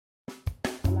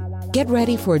Get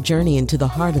ready for a journey into the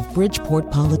heart of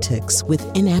Bridgeport politics with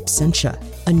In Absentia,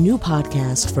 a new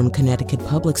podcast from Connecticut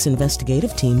Public's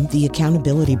investigative team, The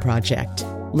Accountability Project.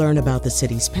 Learn about the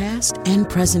city's past and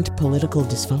present political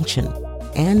dysfunction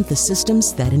and the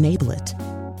systems that enable it.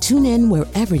 Tune in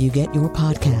wherever you get your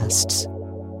podcasts.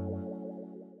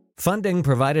 Funding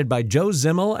provided by Joe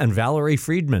Zimmel and Valerie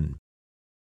Friedman.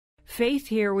 Faith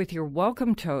here with your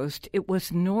welcome toast. It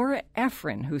was Nora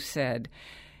Ephron who said,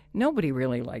 "Nobody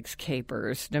really likes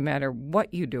capers, no matter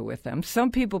what you do with them.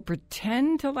 Some people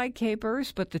pretend to like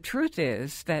capers, but the truth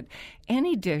is that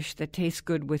any dish that tastes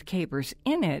good with capers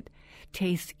in it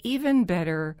tastes even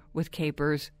better with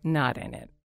capers not in it."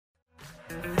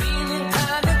 Feeling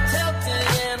kinda tempted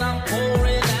and I'm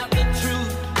pouring out the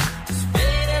truth.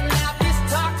 Spreading out these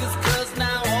talkers 'cause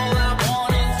now all I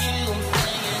want is you. I'm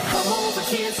saying, come over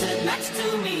here, sit next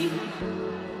to me.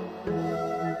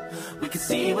 We can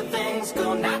see where things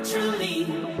go naturally.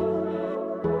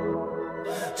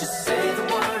 Just say the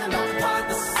word and I'll part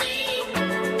the sea.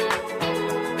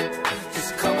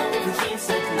 Just come over here,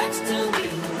 sit next to me.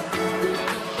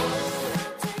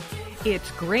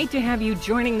 It's great to have you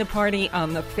joining the party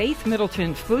on the Faith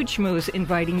Middleton Food Schmooze,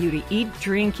 inviting you to eat,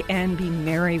 drink, and be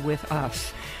merry with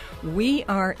us. We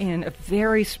are in a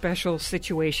very special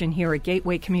situation here at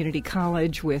Gateway Community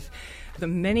College with the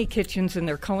many kitchens in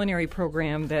their culinary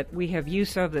program that we have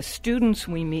use of, the students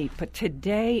we meet. But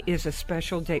today is a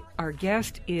special day. Our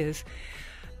guest is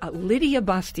Lydia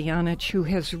Bastianich, who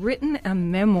has written a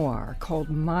memoir called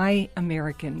My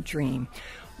American Dream.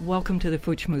 Welcome to the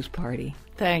Food Schmooze party.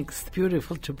 Thanks.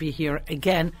 Beautiful to be here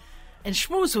again and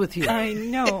schmooze with you. I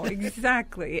know,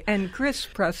 exactly. And Chris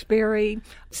Prosperi,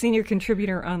 senior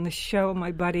contributor on the show,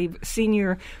 my buddy,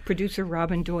 senior producer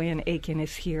Robin Doyen-Aiken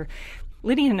is here.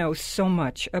 Lydia knows so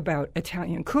much about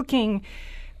Italian cooking,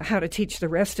 how to teach the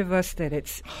rest of us that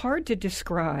it's hard to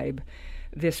describe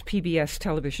this PBS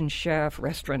television chef,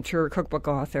 restaurateur, cookbook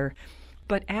author.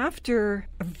 But after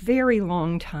a very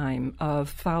long time of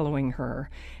following her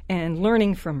and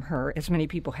learning from her, as many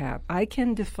people have, I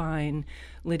can define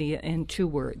Lydia in two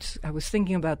words. I was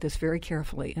thinking about this very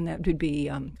carefully, and that would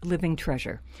be living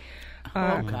treasure.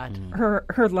 Oh, God.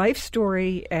 Her life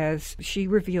story, as she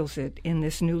reveals it in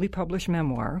this newly published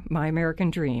memoir, My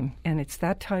American Dream, and it's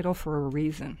that title for a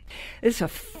reason. It's a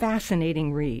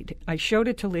fascinating read. I showed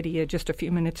it to Lydia just a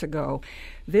few minutes ago.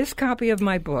 This copy of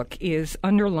my book is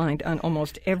underlined on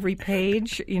almost every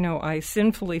page. You know, I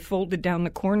sinfully folded down the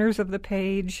corners of the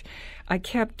page. I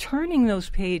kept turning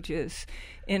those pages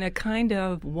in a kind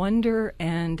of wonder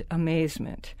and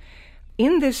amazement.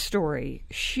 In this story,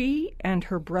 she and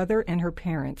her brother and her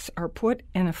parents are put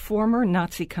in a former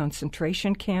Nazi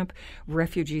concentration camp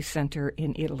refugee center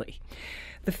in Italy.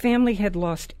 The family had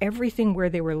lost everything where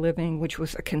they were living, which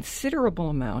was a considerable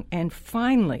amount, and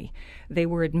finally they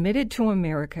were admitted to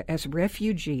America as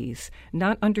refugees,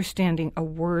 not understanding a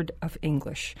word of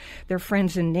English. Their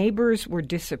friends and neighbors were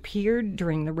disappeared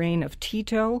during the reign of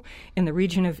Tito in the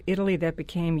region of Italy that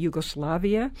became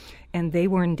Yugoslavia, and they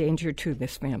were in danger to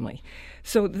this family.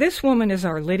 So this woman is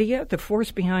our Lydia, the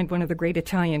force behind one of the great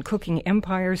Italian cooking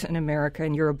empires in America,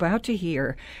 and you're about to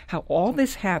hear how all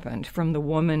this happened from the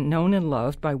woman known and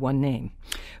loved by one name.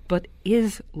 But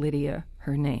is Lydia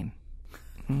her name?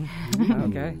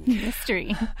 Okay.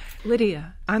 Mystery.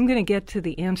 Lydia, I'm going to get to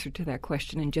the answer to that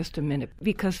question in just a minute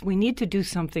because we need to do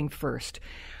something first.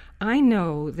 I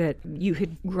know that you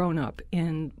had grown up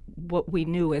in what we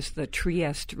knew as the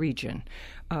Trieste region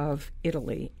of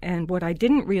Italy. And what I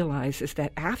didn't realize is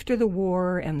that after the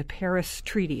war and the Paris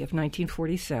Treaty of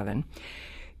 1947,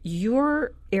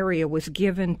 your area was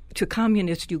given to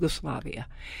communist Yugoslavia.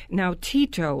 Now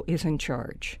Tito is in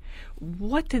charge.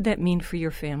 What did that mean for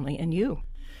your family and you?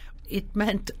 It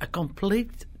meant a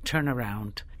complete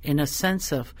turnaround in a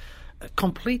sense of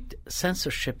complete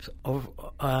censorship of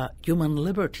human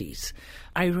liberties.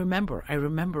 I remember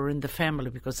in the family,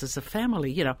 because as a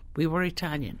family, you know, we were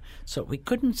Italian, so we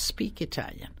couldn't speak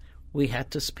Italian. We had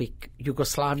to speak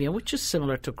Yugoslavian, which is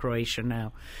similar to Croatia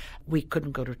now. We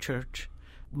couldn't go to church.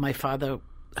 My father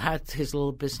had his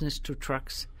little business, 2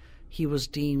 trucks. He was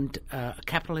deemed a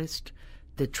capitalist.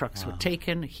 The trucks were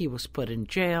taken. He was put in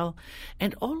jail.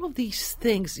 And all of these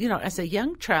things, you know, as a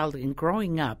young child and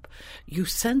growing up, you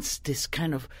sense this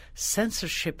kind of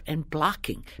censorship and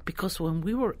blocking. Because when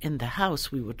we were in the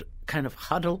house, we would kind of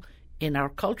huddle in our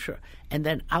culture. And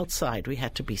then outside, we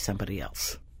had to be somebody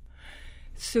else.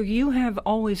 So you have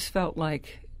always felt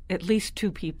like at least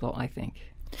 2 people, I think.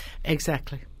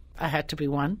 Exactly. I had to be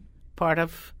one part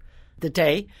of the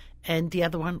day, and the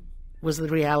other one was the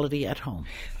reality at home.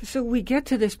 So we get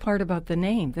to this part about the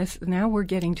name. Now we're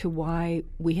getting to why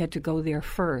we had to go there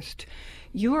first.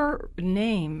 Your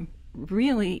name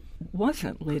really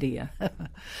wasn't Lydia.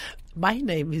 My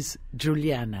name is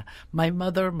Juliana. My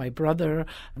mother, my brother,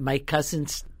 my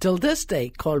cousins, till this day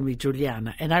call me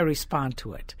Juliana, and I respond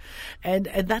to it. And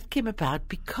that came about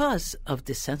because of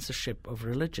the censorship of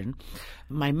religion.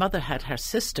 My mother had her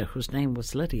sister, whose name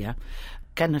was Lydia,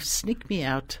 kind of sneak me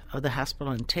out of the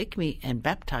hospital and take me and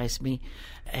baptize me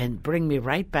and bring me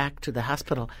right back to the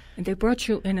hospital. And they brought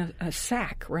you in a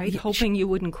sack, right? Hoping you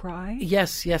wouldn't cry?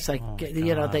 Yes.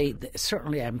 They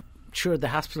certainly, I'm sure the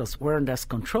hospitals weren't as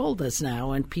controlled as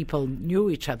now, and people knew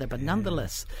each other. But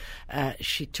nonetheless,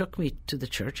 she took me to the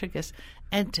church, I guess,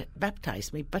 and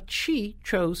baptized me. But she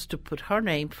chose to put her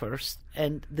name first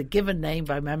and the given name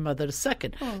by my mother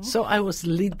second. Oh. So I was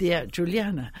Lydia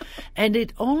Juliana. And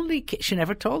it only, she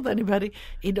never told anybody,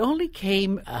 it only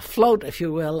came afloat, if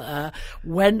you will,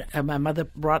 when my mother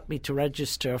brought me to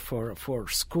register for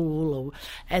school.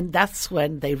 And that's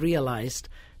when they realized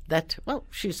that, well,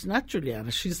 she's not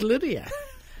Juliana, she's Lydia.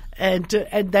 And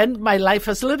then my life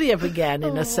as Lydia began,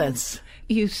 in a sense.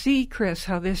 You see, Chris,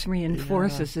 how this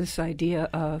reinforces this idea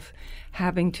of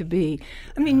having to be.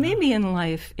 I mean, maybe in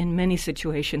life, in many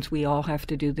situations, we all have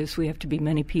to do this. We have to be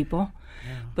many people.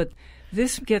 Yeah. But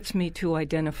this gets me to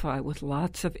identify with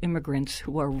lots of immigrants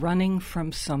who are running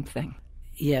from something.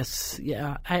 Yes,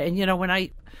 yeah. And when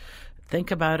I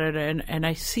think about it and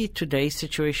I see today's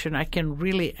situation, I can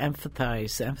really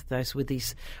empathize with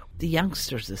the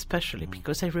youngsters especially,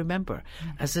 because I remember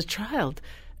as a child,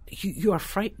 you are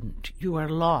frightened, you are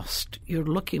lost, you're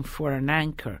looking for an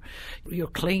anchor, you're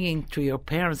clinging to your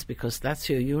parents because that's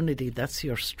your unity, that's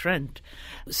your strength.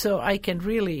 So I can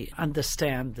really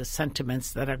understand the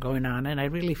sentiments that are going on, and I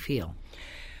really feel.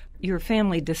 Your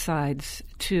family decides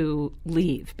to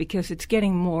leave because it's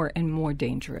getting more and more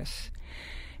dangerous.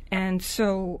 And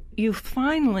so you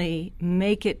finally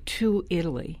make it to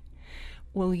Italy.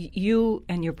 Well, you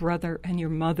and your brother and your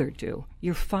mother do.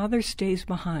 Your father stays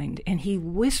behind, and he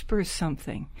whispers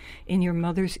something in your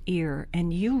mother's ear,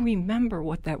 and you remember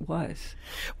what that was.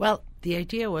 Well, the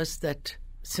idea was that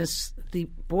since the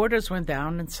borders went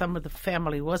down and some of the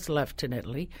family was left in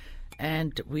Italy,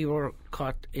 and we were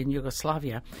caught in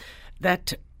Yugoslavia,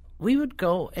 that we would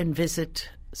go and visit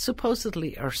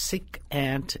supposedly our sick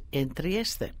aunt in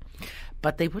Trieste.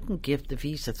 But they wouldn't give the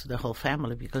visa to the whole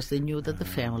family because they knew that the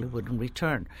family wouldn't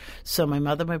return. So my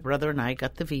mother, my brother, and I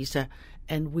got the visa,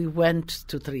 and we went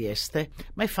to Trieste.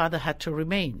 My father had to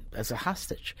remain as a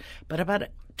hostage. But about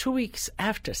 2 weeks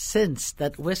after, since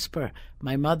that whisper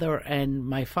my mother and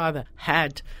my father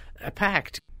had a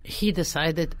pact, he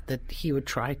decided that he would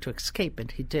try to escape,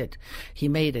 and he did. He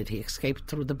made it. He escaped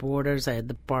through the borders. I had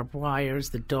the barbed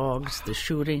wires, the dogs, the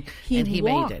shooting, and he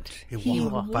made it. He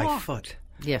walked by foot.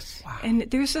 Yes. Wow. And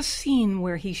there's a scene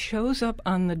where he shows up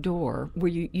on the door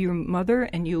where your mother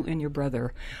and you and your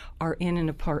brother are in an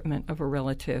apartment of a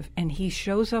relative, and he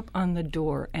shows up on the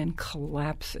door and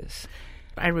collapses.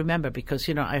 I remember because,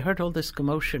 I heard all this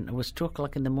commotion. It was 2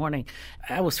 o'clock in the morning.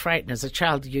 I was frightened as a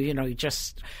child,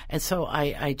 and so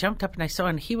I jumped up and I saw,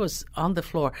 and he was on the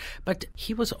floor, but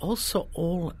he was also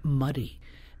all muddy.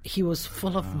 He was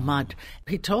full of mud.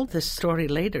 He told this story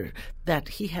later that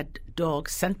he had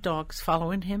scent dogs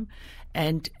following him,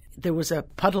 and there was a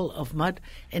puddle of mud,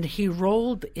 and he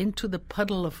rolled into the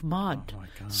puddle of mud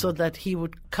so that he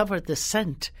would cover the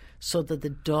scent so that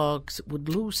the dogs would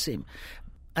lose him.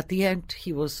 At the end,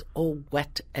 he was all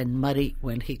wet and muddy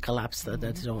when he collapsed at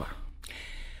the door.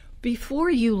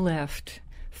 Before you left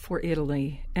for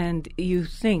Italy, and you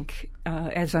think,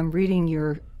 as I'm reading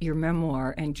your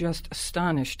memoir and just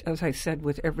astonished, as I said,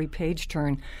 with every page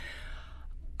turn,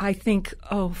 I think,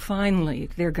 finally,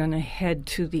 they're going to head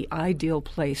to the ideal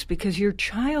place, because your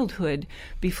childhood,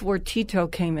 before Tito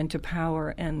came into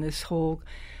power and this whole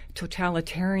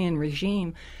totalitarian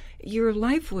regime, your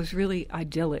life was really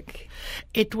idyllic.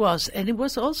 It was, and it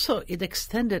was also, it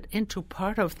extended into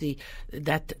part of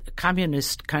that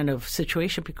communist kind of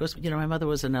situation because, my mother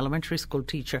was an elementary school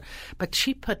teacher, but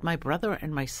she put my brother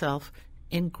and myself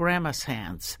in Grandma's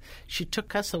hands. She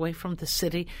took us away from the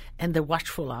city and the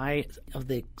watchful eye of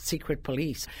the secret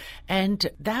police. And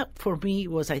that, for me,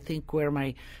 was, I think, where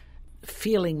my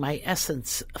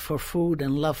essence for food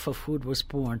and love for food was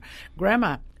born.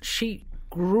 Grandma, she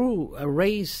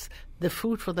raised the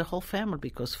food for the whole family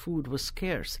because food was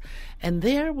scarce. And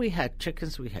there we had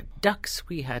chickens, we had ducks,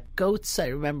 we had goats. I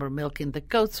remember milking the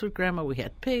goats with Grandma. We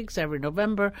had pigs every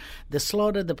November, the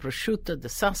slaughter, the prosciutto, the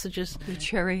sausages. The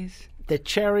cherries. The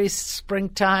cherries,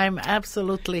 springtime,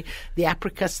 absolutely. The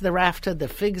apricots thereafter, the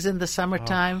figs in the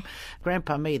summertime.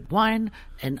 Grandpa made wine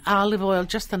and olive oil,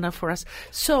 just enough for us.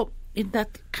 So in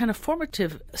that kind of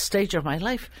formative stage of my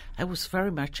life, I was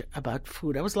very much about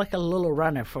food. I was like a little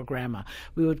runner for Grandma.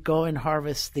 We would go and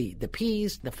harvest the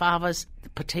peas, the favas, the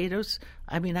potatoes.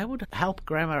 I mean, I would help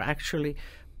Grandma actually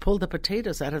pull the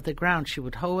potatoes out of the ground. She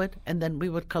would hoe it, and then we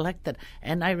would collect it.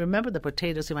 And I remember the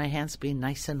potatoes in my hands being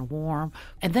nice and warm.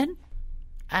 And then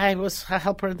I was a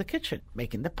helper in the kitchen,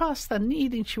 making the pasta,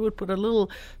 kneading. She would put a little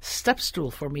step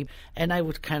stool for me, and I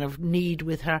would kind of knead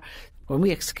with her. When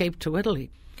we escaped to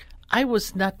Italy, I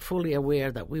was not fully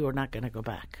aware that we were not going to go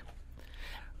back.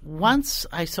 Once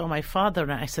I saw my father,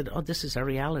 and I said, oh, this is a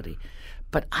reality.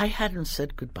 But I hadn't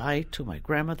said goodbye to my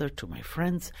grandmother, to my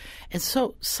friends. And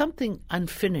so something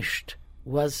unfinished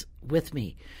was with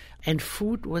me. And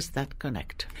food was that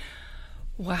connect.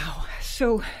 Wow.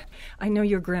 So I know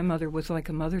your grandmother was like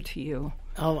a mother to you.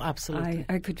 Oh, absolutely.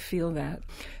 I could feel that.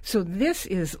 So this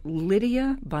is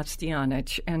Lydia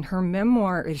Bastianich, and her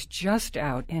memoir is just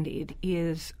out, and it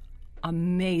is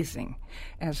amazing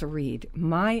as a read,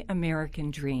 My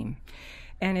American Dream.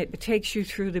 And it takes you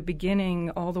through the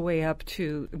beginning all the way up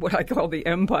to what I call the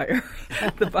empire,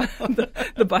 the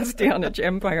Bastianich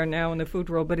empire now in the food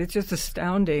world. But it's just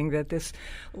astounding that this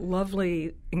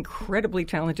lovely, incredibly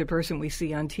talented person we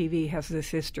see on TV has this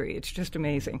history. It's just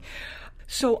amazing.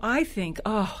 So I think,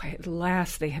 oh, at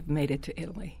last they have made it to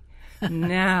Italy.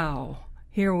 Now,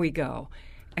 here we go.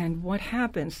 And what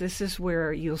happens, this is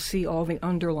where you'll see all the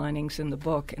underlinings in the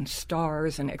book and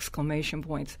stars and exclamation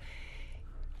points.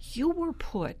 You were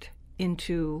put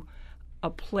into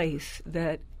a place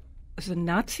that was a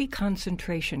Nazi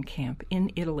concentration camp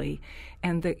in Italy,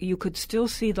 and you could still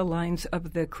see the lines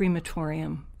of the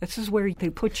crematorium. This is where they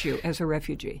put you as a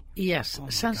refugee. Yes,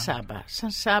 San Saba.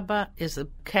 San Saba is a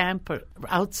camp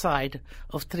outside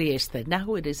of Trieste.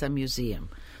 Now it is a museum.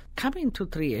 Coming to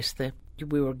Trieste,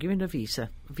 we were given a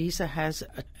visa. Visa has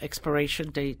an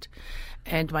expiration date,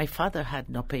 and my father had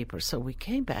no papers. So we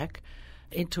came back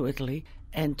into Italy,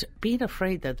 and being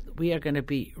afraid that we are going to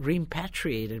be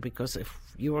repatriated because if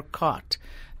you were caught,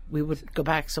 we would go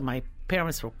back. So my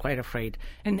parents were quite afraid.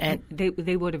 And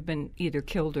they would have been either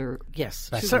killed or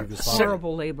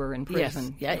horrible labor in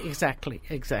prison. Yes, yeah,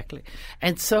 exactly.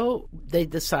 And so they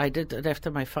decided that after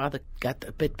my father got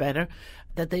a bit better,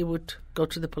 that they would go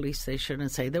to the police station and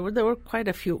say there were quite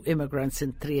a few immigrants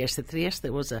in Trieste. Trieste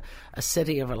was a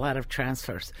city of a lot of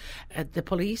transfers. And the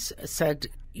police said,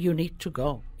 you need to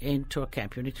go into a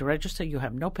camp. You need to register. You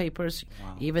have no papers,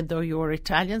 even though you are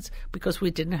Italians, because we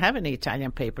didn't have any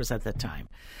Italian papers at the time.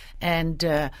 And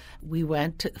we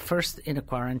went first in a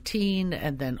quarantine,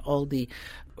 and then all the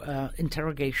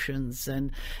interrogations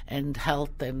and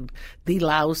health and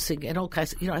delousing and all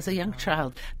kinds. As a young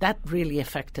child, that really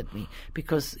affected me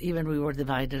because even we were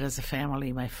divided as a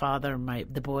family. My father,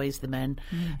 the boys, the men.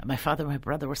 My father and my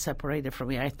brother were separated from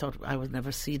me. I thought I would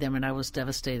never see them, and I was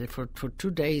devastated. For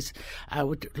 2 days, I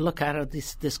would look out of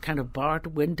this kind of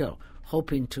barred window,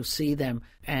 hoping to see them.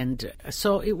 And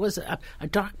so it was a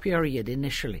dark period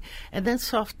initially. And then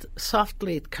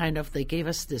softly, they gave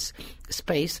us this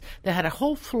space. They had a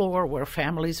whole floor where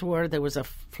families were. There was a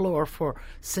floor for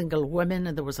single women,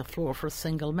 and there was a floor for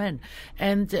single men.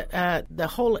 And the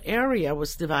whole area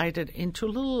was divided into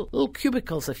little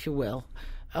cubicles, if you will,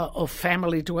 of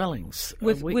family dwellings.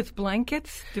 With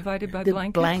blankets, divided by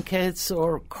blankets? Blankets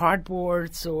or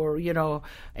cardboards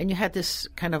and you had this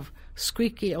kind of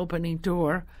squeaky opening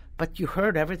door, but you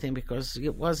heard everything because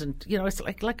it wasn't, it's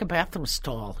like a bathroom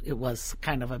stall. It was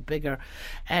kind of a bigger.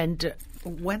 And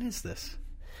when is this?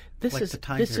 This is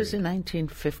in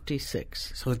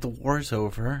 1956. So the war's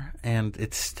over, and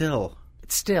it's still,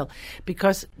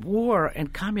 because war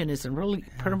and communism really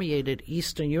permeated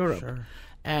Eastern Europe. Sure.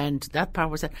 And that part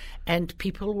was that. And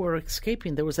people were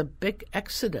escaping. There was a big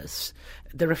exodus.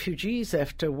 The refugees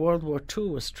after World War II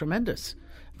was tremendous.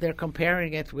 They're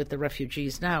comparing it with the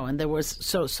refugees now. And there was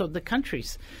so the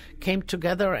countries came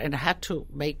together and had to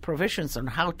make provisions on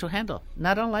how to handle,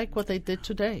 not unlike what they did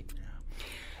today.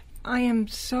 I am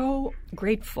so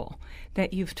grateful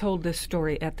that you've told this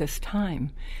story at this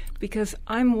time, because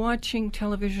I'm watching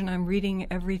television, I'm reading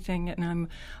everything, and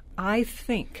I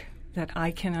think that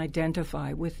I can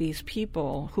identify with these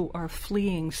people who are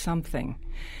fleeing something,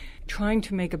 trying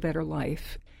to make a better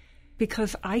life,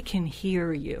 because I can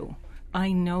hear you.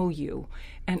 I know you,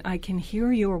 and I can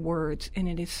hear your words, and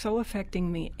it is so affecting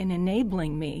me and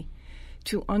enabling me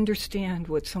to understand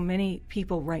what so many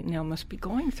people right now must be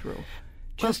going through,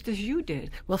 just as you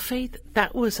did. Well, Faith,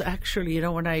 that was actually,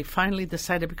 when I finally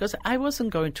decided, because I wasn't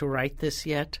going to write this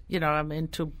yet. I'm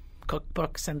into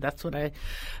cookbooks, and that's what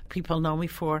people know me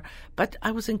for. But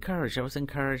I was encouraged. I was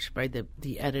encouraged by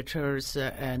the editors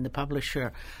and the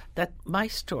publisher that my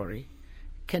story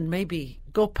can maybe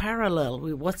go parallel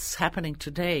with what's happening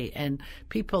today, and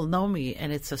people know me,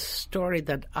 and it's a story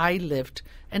that I lived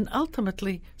and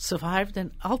ultimately survived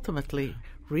and ultimately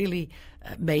really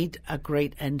made a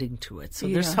great ending to it. So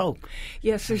there's hope.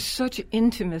 Yes, there's such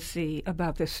intimacy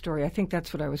about this story. I think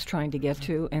that's what I was trying to get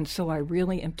to, and so I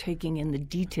really am taking in the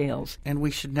details. And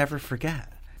we should never forget.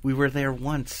 We were there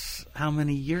once, how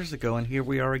many years ago, and here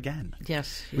we are again.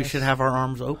 Yes. We should have our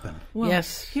arms open. Well,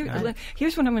 yes. Here's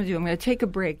what I'm going to do. I'm going to take a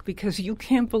break because you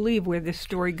can't believe where this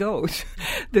story goes.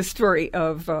 The story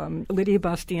of Lydia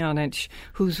Bastianich,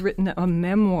 who's written a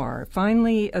memoir,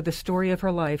 finally the story of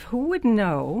her life. Who would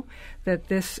know that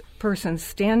this person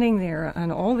standing there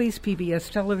on all these PBS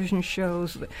television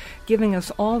shows, giving us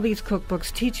all these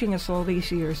cookbooks, teaching us all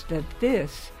these years, that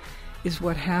this is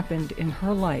what happened in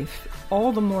her life,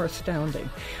 all the more astounding.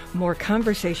 More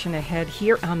conversation ahead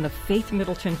here on the Faith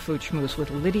Middleton Food Schmooze with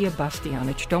Lydia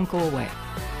Bastianich. Don't go away.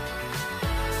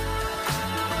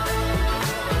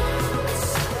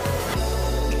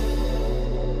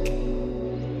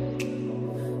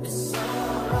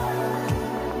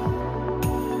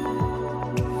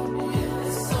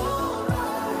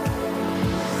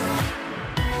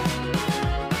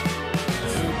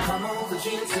 Come over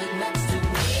here and sit next to me.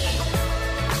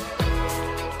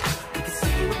 We can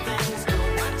see where things go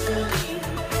naturally.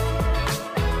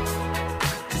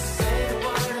 Just say the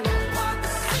word and I'll part the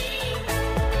scene.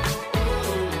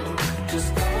 Just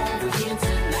come over here and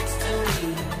sit next to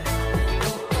me.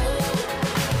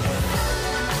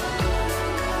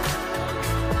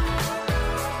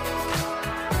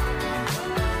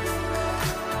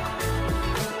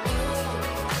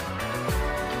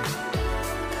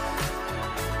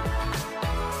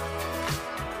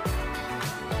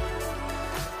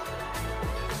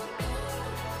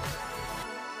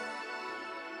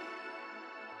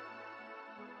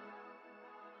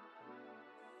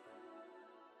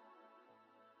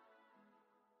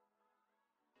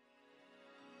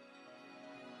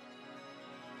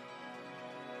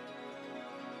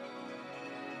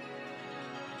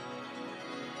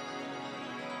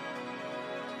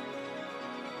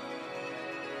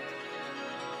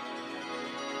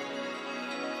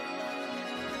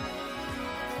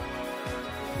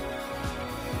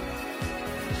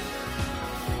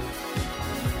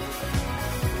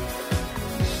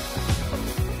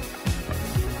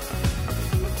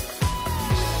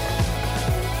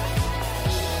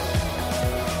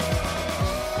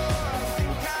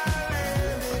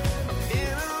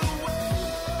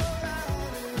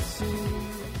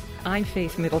 I'm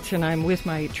Faith Middleton. I'm with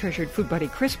my treasured food buddy,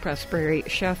 Chris Pressberry,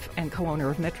 chef and co-owner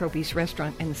of Metro Beast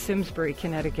Restaurant in Simsbury,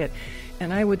 Connecticut.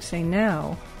 And I would say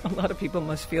now, a lot of people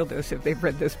must feel this if they've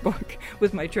read this book,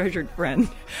 with my treasured friend,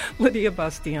 Lydia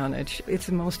Bastianich. It's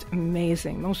the most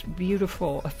amazing, most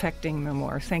beautiful, affecting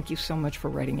memoir. Thank you so much for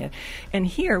writing it. And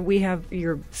here we have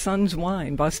your son's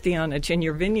wine, Bastianich, in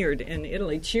your vineyard in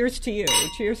Italy. Cheers to you.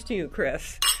 Cheers to you,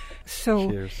 Chris.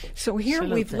 Cheers. So here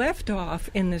we've left off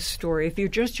in this story. If you're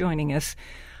just joining us,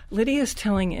 Lydia is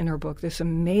telling in her book this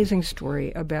amazing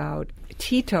story about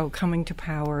Tito coming to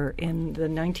power in the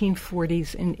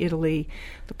 1940s in Italy,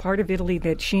 the part of Italy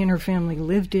that she and her family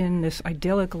lived in, this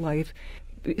idyllic life.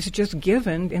 It's just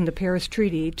given in the Paris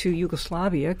Treaty to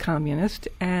Yugoslavia, communist,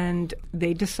 and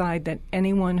they decide that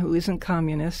anyone who isn't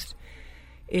communist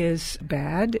is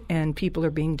bad, and people are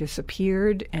being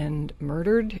disappeared and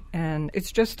murdered, and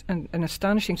it's just an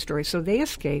astonishing story. So they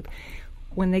escape.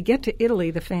 When they get to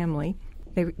Italy, the family,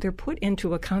 they're put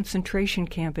into a concentration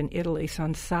camp in Italy,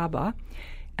 San Saba,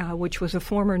 which was a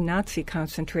former Nazi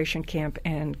concentration camp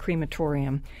and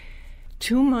crematorium.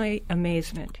 To my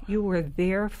amazement, you were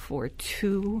there for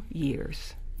 2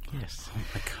 years. Yes. Oh,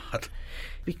 my God.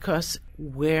 Because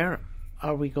where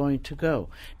are we going to go?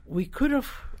 We could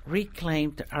have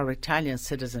reclaimed our Italian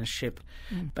citizenship,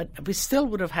 but we still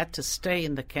would have had to stay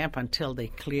in the camp until they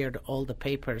cleared all the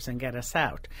papers and get us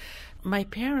out. My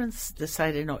parents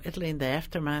decided, Italy in the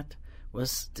aftermath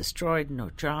was destroyed,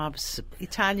 no jobs.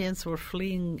 Italians were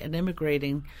fleeing and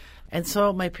immigrating. And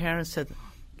so my parents said,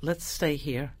 let's stay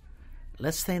here.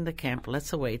 Let's stay in the camp.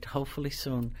 Let's await. Hopefully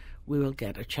soon we will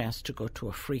get a chance to go to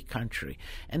a free country.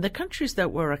 And the countries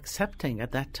that were accepting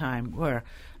at that time were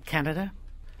Canada,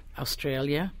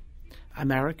 Australia,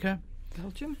 America,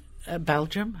 Belgium?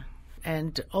 Belgium,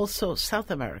 and also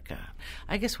South America.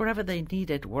 I guess wherever they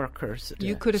needed workers.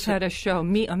 You could have had a show,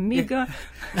 Mi Amiga.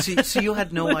 So you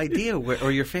had no idea,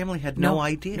 or your family had no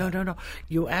idea? No.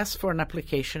 You asked for an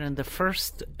application, and the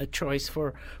first choice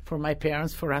for my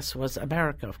parents, for us, was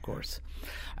America, of course.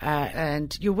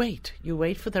 And you wait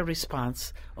for the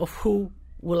response of who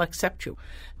will accept you.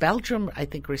 Belgium, I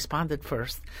think, responded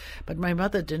first, but my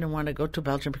mother didn't want to go to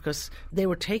Belgium because they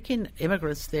were taking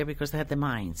immigrants there because they had the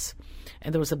mines.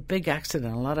 And there was a big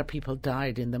accident. A lot of people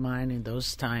died in the mine in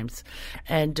those times.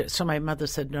 And so my mother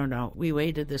said, no, we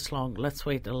waited this long. Let's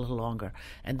wait a little longer.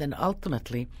 And then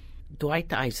ultimately,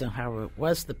 Dwight Eisenhower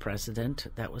was the president.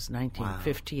 That was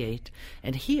 1958. Wow.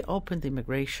 And he opened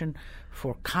immigration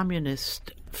for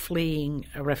communist fleeing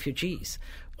refugees,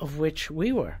 of which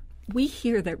we were. We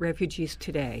hear that refugees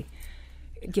today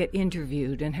get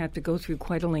interviewed and have to go through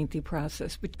quite a lengthy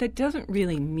process, but that doesn't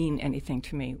really mean anything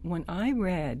to me. When I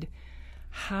read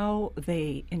how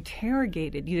they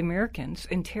interrogated you, the Americans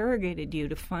interrogated you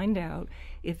to find out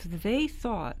if they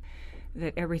thought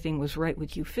that everything was right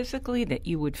with you physically, that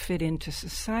you would fit into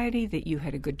society, that you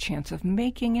had a good chance of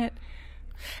making it.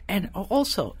 And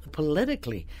also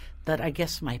politically, that I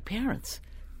guess my parents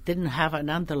didn't have an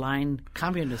underlying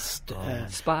communist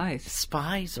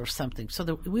spies or something. So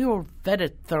that we were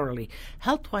vetted thoroughly,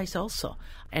 health-wise also.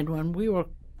 And when we were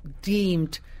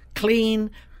deemed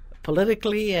clean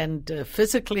politically and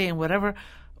physically and whatever,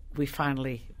 we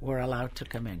finally were allowed to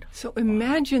come in. So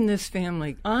imagine this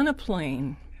family on a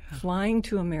plane flying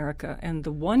to America and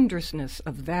the wondrousness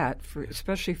of that,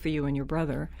 especially for you and your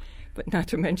brother, but not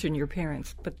to mention your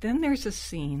parents. But then there's a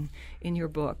scene in your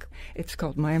book, it's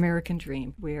called My American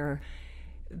Dream, where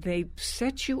they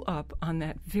set you up on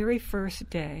that very first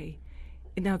day.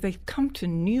 Now, they come to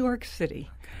New York City.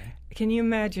 Okay. Can you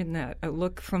imagine that? A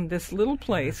look from this little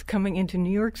place coming into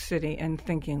New York City and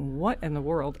thinking, what in the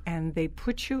world? And they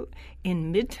put you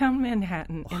in Midtown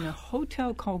Manhattan in a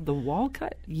hotel called the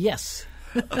Walcott? Yes.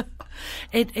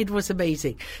 It was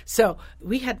amazing. So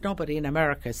we had nobody in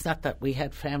America. It's not that we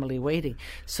had family waiting.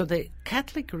 So the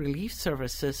Catholic Relief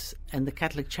Services and the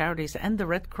Catholic Charities and the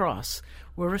Red Cross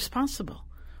were responsible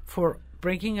for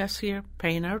bringing us here,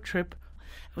 paying our trip.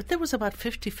 But there was about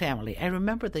 50 family. I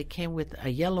remember they came with a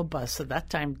yellow bus. At that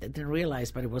time, they didn't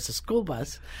realize, but it was a school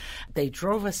bus. They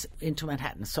drove us into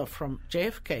Manhattan. So from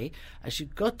JFK, as you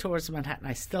go towards Manhattan,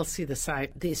 I still see the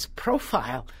side, this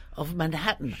profile of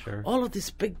Manhattan. Sure. All of these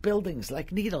big buildings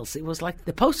like needles. It was like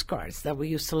the postcards that we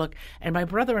used to look. And my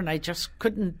brother and I just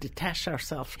couldn't detach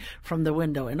ourselves from the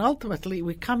window. And ultimately,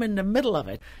 we come in the middle of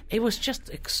it. It was just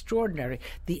extraordinary.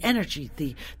 The energy,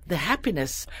 the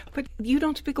happiness. But you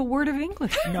don't speak a word of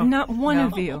English. No, not one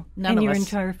of you. None and of your us.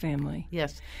 Entire family.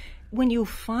 Yes. When you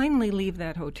finally leave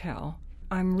that hotel,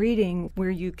 I'm reading where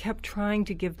you kept trying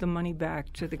to give the money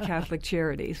back to the Catholic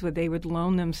Charities, where they would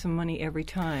loan them some money every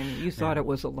time. You thought it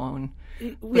was a loan.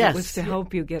 But yes. It was to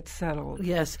help you get settled.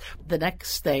 Yes. The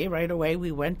next day, right away,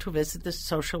 we went to visit the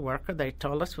social worker. They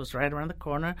told us it was right around the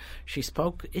corner. She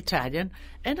spoke Italian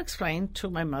and explained to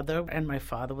my mother and my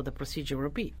father what the procedure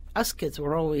would be. Us kids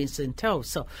were always in tow,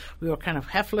 so we were kind of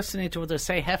half listening to what they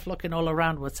say, half looking all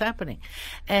around what's happening.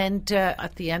 And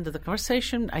at the end of the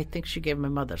conversation, I think she gave my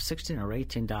mother $16 or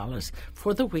 $18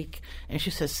 for the week. And she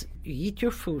says, you eat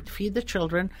your food, feed the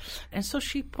children. And so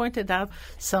she pointed out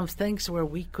some things where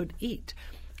we could eat.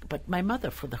 But my mother,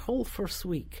 for the whole first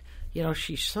week,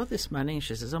 she saw this money and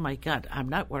she says, oh, my God, I'm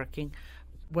not working.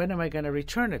 When am I going to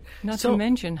return it? Not to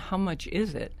mention, how much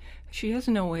is it? She has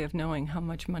no way of knowing how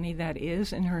much money that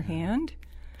is in her hand.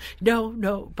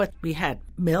 No, but we had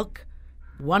milk,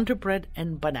 Wonder Bread,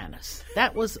 and bananas.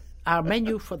 That was our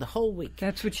menu for the whole week.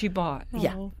 That's what she bought.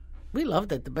 Yeah. We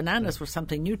loved it. The bananas were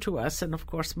something new to us, and of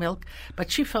course milk. But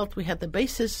she felt we had the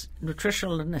basis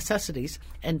nutritional necessities,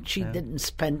 and she didn't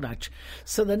spend much.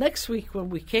 So the next week when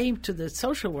we came to the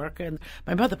social worker, and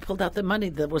my mother pulled out the money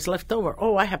that was left over.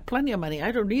 Oh, I have plenty of money.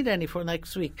 I don't need any for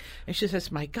next week. And she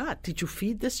says, my God, did you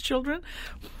feed these children?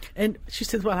 And she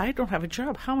said, well, I don't have a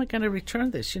job. How am I going to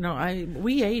return this?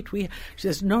 We ate. She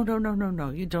says, no.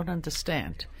 You don't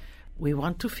understand. We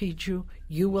want to feed you.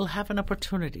 You will have an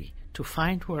opportunity to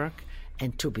find work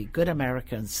and to be good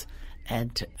Americans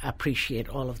and appreciate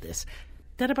all of this.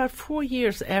 Then about 4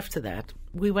 years after that,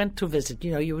 we went to visit.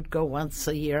 You would go once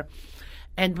a year.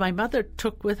 And my mother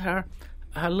took with her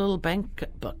little bank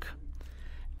book.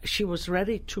 She was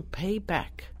ready to pay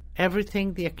back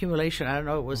everything, the accumulation. I don't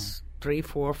know, it was $3,000,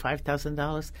 $4,000,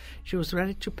 $5,000. She was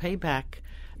ready to pay back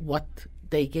what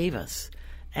they gave us.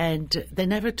 And they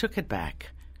never took it back.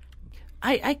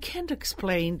 I can't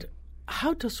explain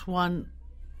how does one,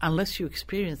 unless you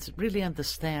experience it, really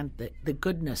understand the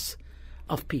goodness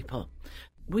of people.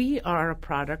 We are a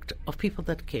product of people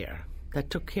that care, that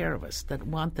took care of us, that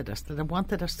wanted us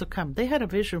to come. They had a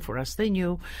vision for us. They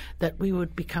knew that we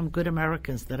would become good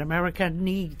Americans, that America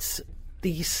needs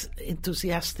these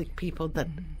enthusiastic people that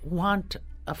want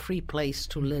a free place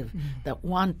to live, that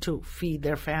want to feed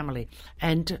their family.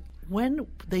 And when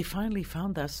they finally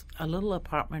found us a little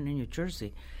apartment in New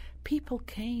Jersey, people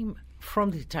came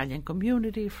from the Italian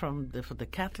community, from the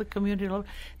Catholic community.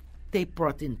 They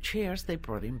brought in chairs, they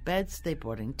brought in beds, they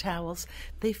brought in towels.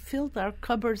 They filled our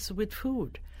cupboards with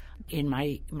food. In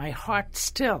my heart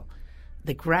still,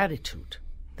 the gratitude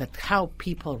that how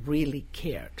people really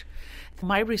cared.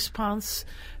 My response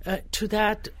to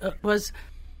that was,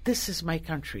 this is my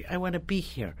country. I want to be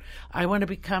here. I want to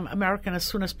become American as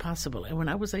soon as possible. And when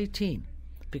I was 18,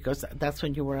 because that's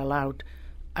when you were allowed,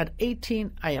 at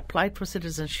 18, I applied for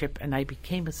citizenship and I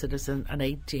became a citizen at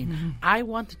 18. I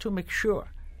wanted to make sure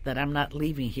that I'm not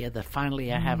leaving here, that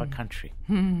finally I have a country.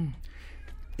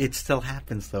 It still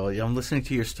happens, though. I'm listening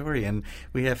to your story, and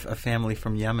we have a family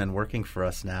from Yemen working for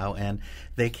us now, and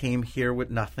they came here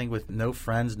with nothing, with no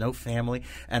friends, no family,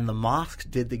 and the mosque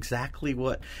did exactly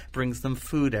what brings them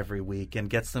food every week and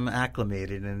gets them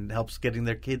acclimated and helps getting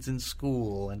their kids in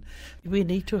school. And we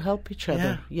need to help each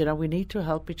other. We need to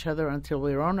help each other until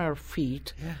we're on our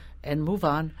feet and move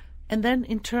on. And then,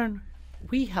 in turn,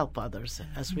 we help others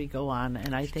as we go on,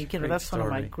 and I think that's one of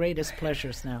my greatest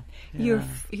pleasures now. Your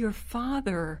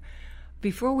father,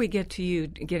 before we get to you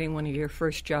getting one of your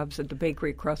first jobs at the bakery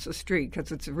across the street,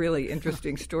 because it's a really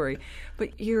interesting story,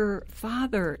 but your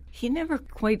father, he never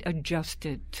quite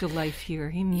adjusted to life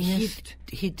here. He missed.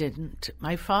 He didn't.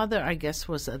 My father, I guess,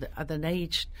 was at an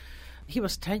age, he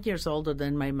was 10 years older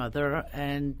than my mother,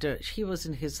 and he was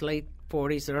in his late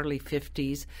 40s, early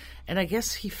 50s, and I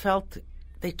guess he felt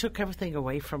they took everything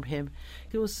away from him.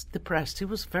 He was depressed. He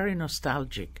was very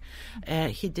nostalgic.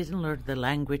 He didn't learn the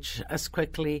language as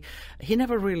quickly. He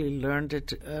never really learned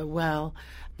it well.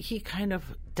 He kind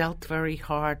of dealt very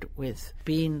hard with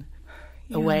being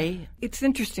away. It's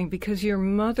interesting because your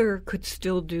mother could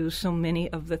still do so many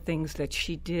of the things that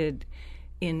she did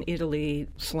in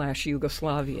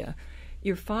Italy/Yugoslavia.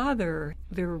 Your father,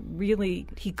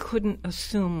 he couldn't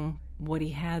assume what he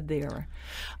had there.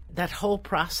 That whole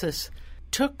process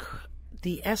took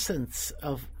the essence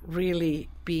of really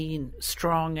being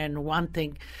strong and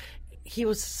wanting. He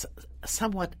was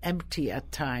somewhat empty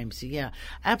at times. Yeah,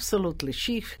 absolutely.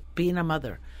 She, being a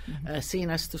mother, seeing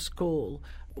us to school,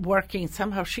 working,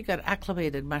 somehow she got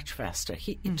acclimated much faster.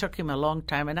 It took him a long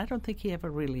time, and I don't think he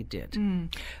ever really did.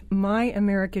 My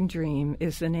American Dream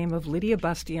is the name of Lydia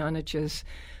Bastianich's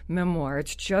memoir.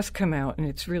 It's just come out, and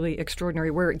it's really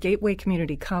extraordinary. We're at Gateway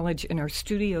Community College in our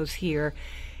studios here.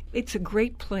 It's a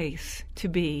great place to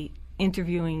be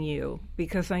interviewing you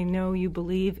because I know you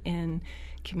believe in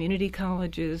community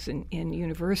colleges and in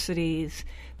universities.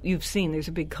 You've seen there's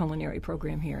a big culinary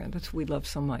program here, and that's what we love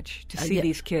so much, to see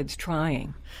these kids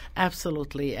trying.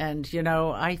 Absolutely. And,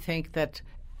 I think that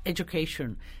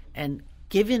education and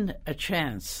given a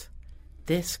chance,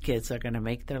 these kids are going to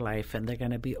make their life, and they're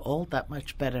going to be all that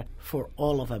much better for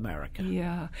all of America.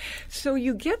 Yeah. So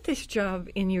you get this job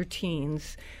in your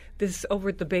teens. This over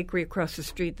at the bakery across the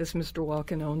street, this Mr.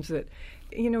 Walken owns it.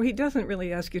 He doesn't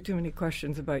really ask you too many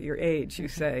questions about your age, you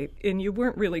say, and you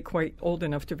weren't really quite old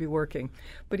enough to be working.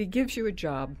 But he gives you a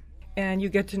job, and you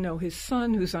get to know his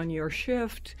son who's on your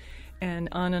shift, and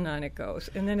on it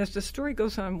goes. And then as the story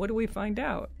goes on, what do we find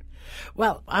out?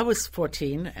 Well, I was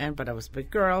 14, but I was a big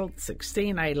girl.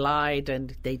 16, I lied,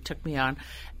 and they took me on.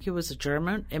 He was a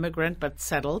German immigrant, but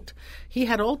settled. He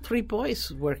had all three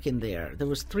boys working there. There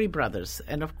was three brothers,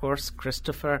 and of course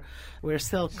Christopher.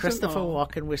 Christopher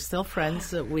Walken. We're still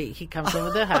friends. He comes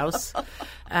over the house,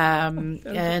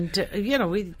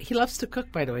 he loves to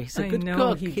cook. By the way, he's a good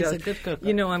cook. He's a good cook.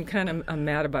 I'm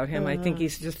mad about him. I think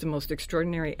he's just the most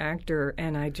extraordinary actor,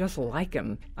 and I just like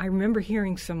him. I remember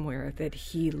hearing somewhere that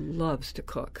he loves to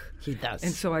cook. He does,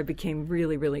 and so I became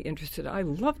really, really interested. I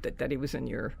loved it that he was in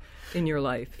your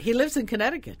life. He lives in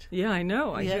Connecticut. Yeah, I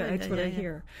know. That's what I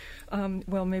hear.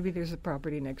 Well, maybe there's a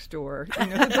property next door.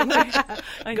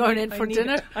 Going in for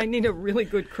dinner? I need a really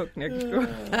good cook next door.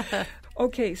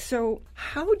 Okay, so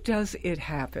how does it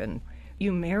happen?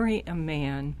 You marry a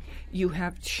man, you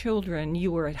have children,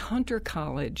 you were at Hunter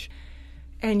College,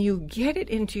 and you get it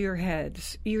into your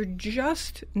heads. You're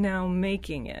just now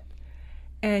making it.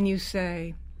 And you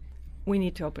say, we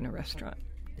need to open a restaurant.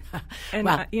 And,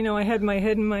 I had my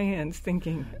head in my hands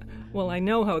thinking, well, I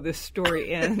know how this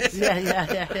story ends.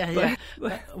 Yeah.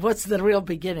 What's the real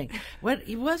beginning? Well,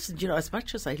 it wasn't, as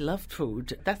much as I loved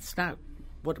food, that's not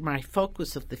what my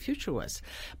focus of the future was.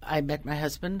 I met my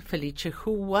husband, Felice,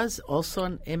 who was also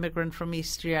an immigrant from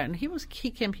Istria, and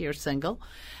he came here single.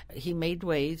 He made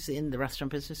waves in the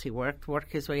restaurant business. He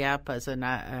worked his way up as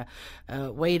a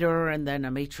waiter and then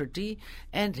a maitre d',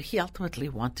 and he ultimately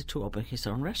wanted to open his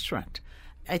own restaurant.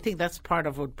 I think that's part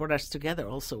of what brought us together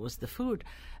also was the food.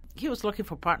 He was looking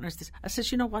for partners. I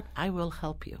said, you know what, I will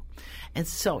help you. And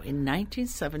so in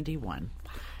 1971,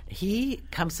 he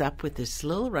comes up with this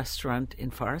little restaurant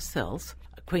in Forest Hills,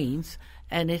 Queens,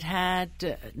 and it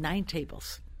had 9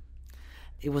 tables.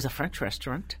 It was a French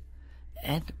restaurant,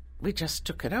 and we just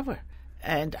took it over.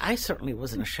 And I certainly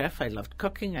wasn't a chef. I loved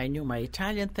cooking. I knew my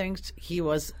Italian things. He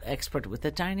was expert with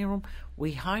the dining room.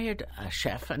 We hired a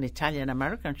chef, an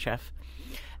Italian-American chef.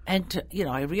 And,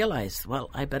 I realized, well,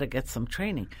 I better get some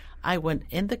training. I went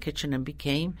in the kitchen and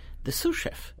became the sous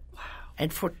chef. Wow.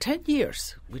 And for 10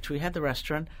 years, which we had the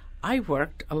restaurant, I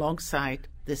worked alongside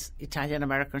this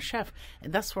Italian-American chef.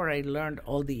 And that's where I learned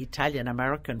all the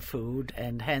Italian-American food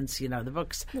and hence, the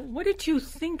books. What did you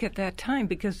think at that time?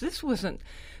 Because this wasn't,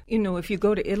 if you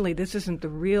go to Italy, this isn't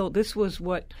this was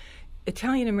what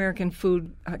Italian-American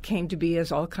food came to be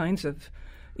as all kinds of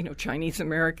Chinese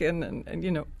American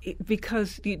and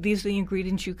because these are the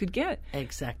ingredients you could get.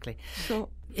 Exactly. So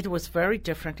it was very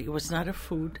different. It was not a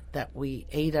food that we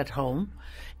ate at home.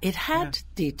 It had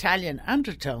the Italian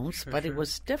undertones, but it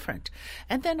was different.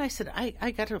 And then I said,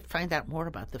 I got to find out more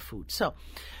about the food. So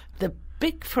the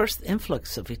big first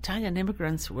influx of Italian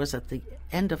immigrants was at the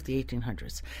end of the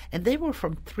 1800s. And they were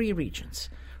from 3 regions,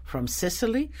 from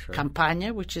Sicily,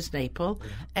 Campania, which is Naples,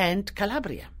 and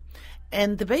Calabria.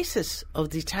 And the basis of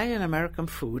the Italian-American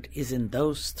food is in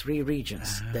those 3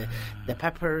 regions, the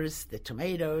peppers, the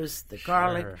tomatoes, the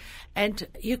garlic. And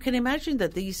you can imagine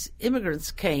that these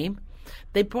immigrants came,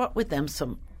 they brought with them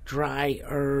some dry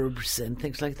herbs and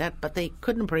things like that, but they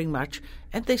couldn't bring much,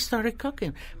 and they started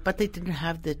cooking. But they didn't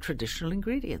have the traditional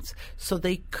ingredients. So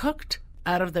they cooked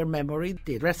out of their memory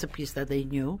the recipes that they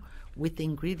knew with the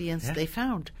ingredients they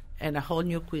found. And a whole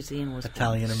new cuisine was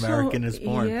Italian-American is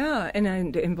born. Yeah,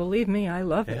 and believe me, I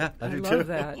love it. Yeah, I do love too.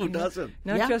 that. Who doesn't?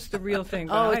 Not just the real thing,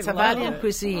 but it's I a love valiant it.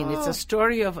 cuisine. It's a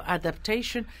story of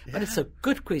adaptation, but it's a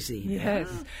good cuisine. Yes.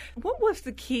 What was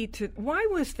the key to, why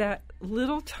was that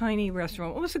little tiny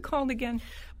restaurant, what was it called again?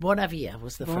 Bonavia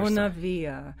was the first one.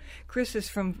 Bonavia. Chris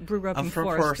is grew up I'm in from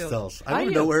Forest Hills. Hills. I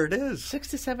don't know where it is.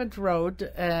 67th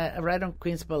Road, right on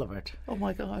Queens Boulevard. Oh,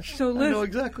 my gosh. So I know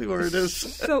exactly where it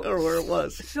is or where it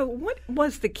was. So what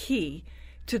was the key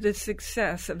to the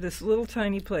success of this little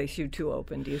tiny place you two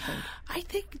opened, do you think? I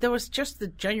think there was just the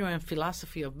genuine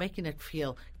philosophy of making it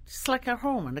feel just like our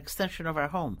home, an extension of our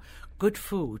home. Good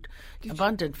food,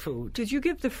 abundant food. Did you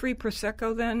give the free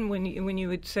Prosecco then when you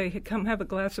would say, hey, come have a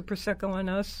glass of Prosecco on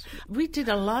us? We did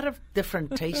a lot of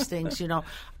different tastings,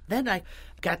 Then I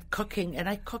got cooking, and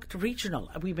I cooked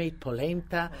regional. We made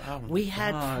polenta. We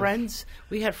had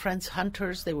friends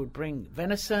hunters. They would bring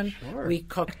venison. Sure. We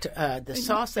cooked the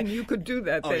sauce. And you could do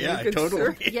that then. Oh, yeah, you could totally.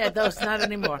 serve. Yeah, those not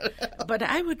anymore. But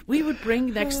we would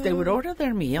bring they would order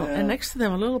their meal, and next to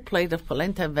them a little plate of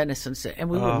polenta and venison, and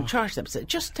we would charge them. Say,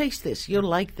 just taste this. You'll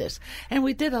like this. And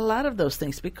we did a lot of those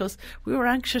things because we were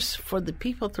anxious for the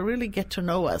people to really get to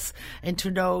know us and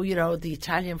to know, the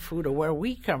Italian food or where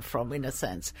we come from, in a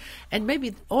sense. And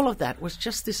maybe all of that was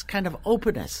just this kind of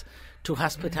openness to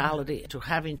hospitality, to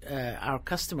having our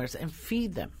customers and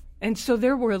feed them. And so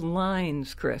there were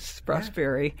lines, Chris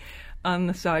Prosperi, on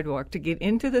the sidewalk to get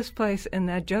into this place, and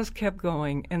that just kept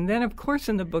going. And then, of course,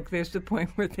 in the book, there's the point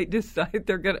where they decide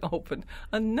they're going to open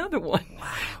another one.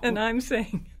 Wow. And I'm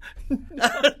saying,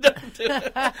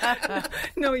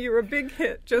 no, you're a big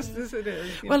hit, just as it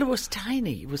is. Well, it was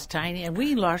tiny. It was tiny, and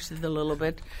we enlarged it a little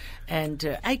bit.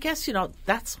 And I guess,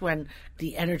 that's when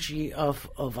the energy of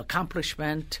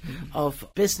accomplishment, of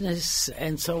business,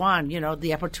 and so on,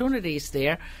 the opportunity is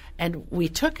there. And we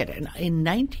took it. And in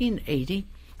 1980,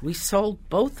 we sold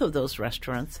both of those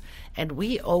restaurants, and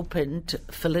we opened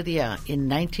Felidia in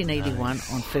 1981 on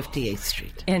 58th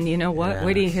Street. And you know what? Yes.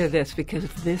 Wait till you hear this, because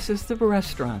this is the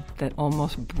restaurant that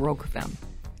almost broke them.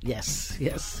 Yes.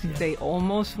 They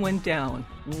almost went down.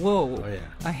 Whoa. Oh, yeah.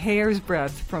 A hair's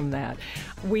breadth from that.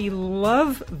 We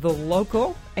love the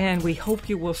local, and we hope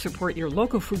you will support your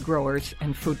local food growers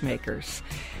and food makers.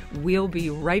 We'll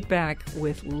be right back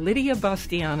with Lydia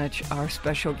Bastianich, our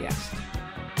special guest.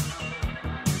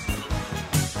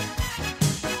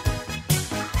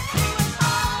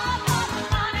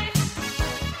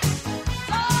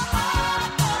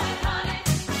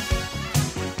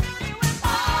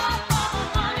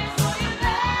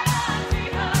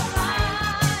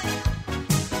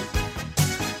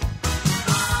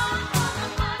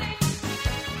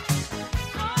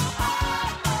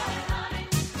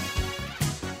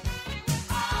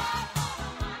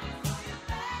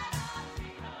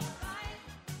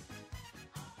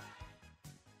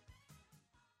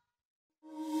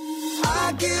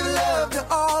 I give love to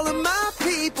all of my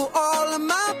people. All of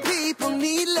my people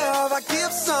need love. I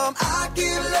give some. I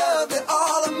give love to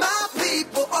all of my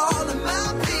people. All of my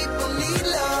people need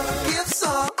love. I give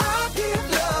some. I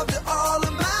give love to all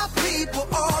of my people.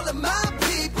 All of my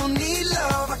people need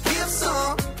love. I give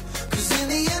some. 'Cause in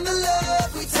the end, the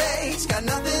love we take's got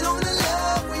nothing on the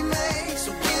love we make.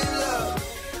 So give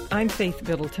love. I'm Faith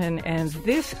Middleton, and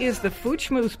this is the Food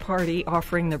Schmooze Party,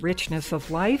 offering the richness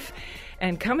of life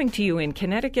and coming to you in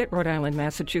Connecticut, Rhode Island,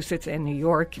 Massachusetts, and New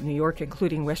York. New York,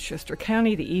 including Westchester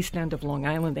County, the east end of Long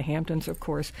Island, the Hamptons, of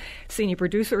course. Senior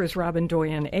producer is Robin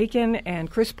Doyen Aiken, and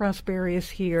Chris Prosperi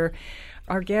is here.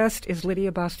 Our guest is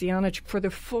Lydia Bastianich for the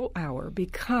full hour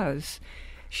because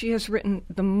she has written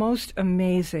the most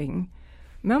amazing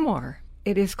memoir.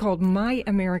 It is called My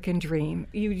American Dream.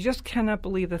 You just cannot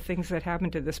believe the things that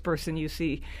happened to this person you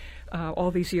see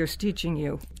all these years teaching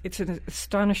you. It's an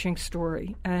astonishing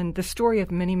story, and the story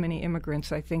of many, many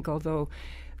immigrants, I think, although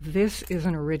this is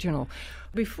an original.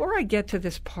 Before I get to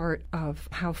this part of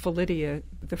how Felidia,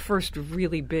 the first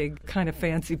really big kind of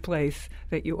fancy place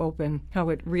that you open, how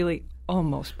it really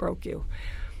almost broke you.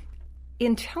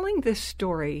 In telling this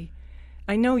story,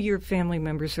 I know your family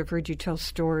members have heard you tell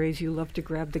stories. You love to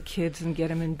grab the kids and get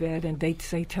them in bed, and they'd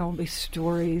say, tell me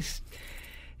stories.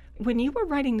 When you were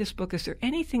writing this book, is there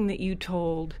anything that you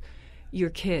told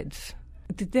your kids?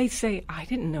 Did they say, I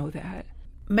didn't know that?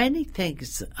 Many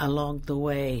things along the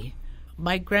way.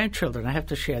 My grandchildren, I have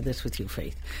to share this with you,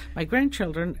 Faith. My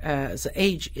grandchildren's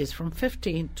age is from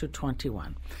 15 to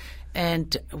 21.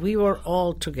 And we were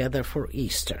all together for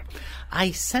Easter.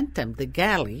 I sent them the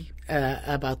galley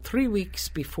about 3 weeks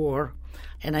before,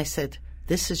 and I said,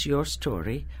 this is your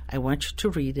story. I want you to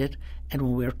read it, and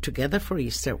when we're together for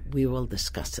Easter, we will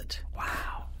discuss it.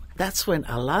 Wow. That's when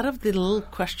a lot of the little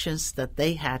questions that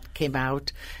they had came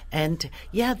out. And,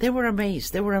 yeah, they were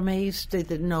amazed. They were amazed. They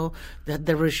didn't know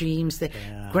the regimes.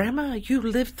 Grandma, you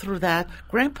lived through that.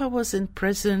 Grandpa was in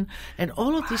prison. And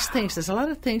all of these things. There's a lot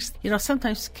of things,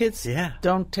 sometimes kids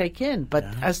don't take in. But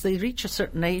as they reach a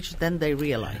certain age, then they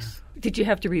realize. Did you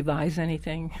have to revise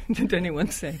anything? Did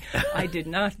anyone say, I did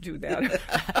not do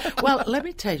that? Well, let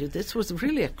me tell you, this was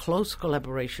really a close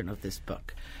collaboration of this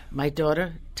book. My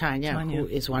daughter, Tanya, who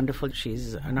is wonderful,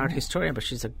 she's an art historian, but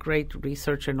she's a great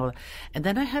researcher and all that. And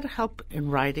then I had help in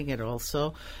writing it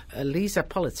also. Lisa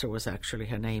Pulitzer was actually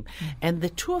her name. And the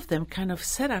two of them kind of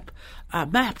set up a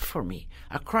map for me,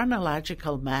 a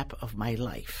chronological map of my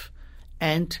life.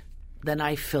 And then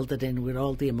I filled it in with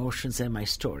all the emotions and my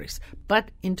stories. But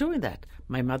in doing that,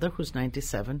 my mother, who's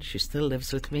 97, she still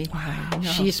lives with me. Wow,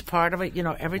 she's part of it.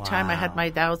 Every time I had my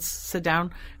doubts, sit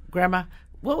down, Grandma,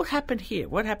 what happened here?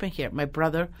 What happened here? My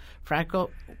brother,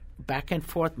 Franco, back and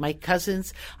forth. My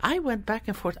cousins, I went back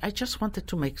and forth. I just wanted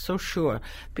to make so sure.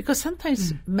 Because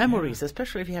sometimes memories,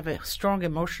 especially if you have a strong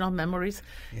emotional memories,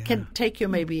 can take you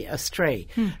maybe astray.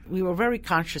 We were very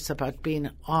conscious about being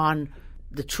on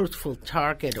the truthful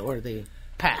target or the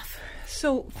path.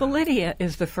 So Felidia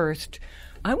is the first,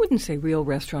 I wouldn't say real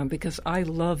restaurant, because I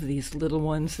love these little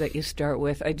ones that you start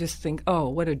with. I just think, oh,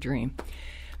 what a dream.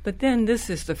 But then this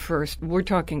is the first. We're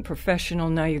talking professional.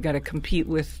 Now you've got to compete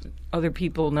with other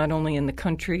people, not only in the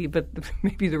country, but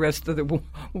maybe the rest of the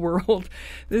world.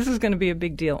 This is going to be a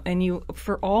big deal. And you,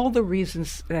 for all the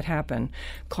reasons that happen,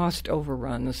 cost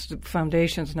overrun, the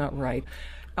foundation's not right,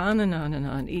 on and on and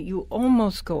on. You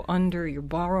almost go under. You're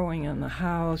borrowing on the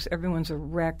house. Everyone's a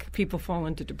wreck. People fall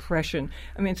into depression.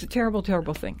 I mean, it's a terrible,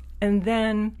 terrible thing. And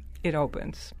then it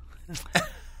opens.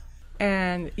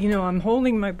 And, I'm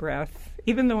holding my breath.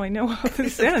 Even though I know how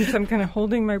this ends, I'm kind of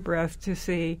holding my breath to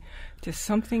see, does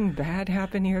something bad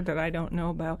happen here that I don't know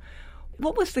about?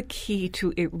 What was the key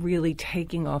to it really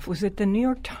taking off? Was it the New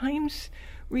York Times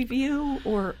review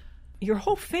or your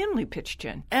whole family pitched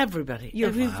in? Everybody.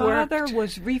 Your father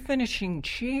was refinishing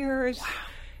chairs. Wow.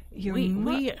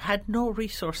 We had no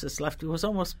resources left. It was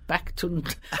almost back to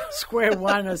square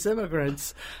one as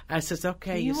immigrants. I said,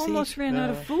 okay, you almost ran out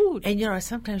of food. And,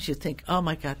 sometimes you think, oh,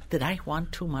 my God, did I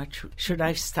want too much? Should I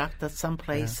have stopped at some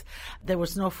place? There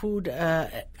was no food.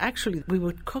 Actually, we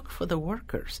would cook for the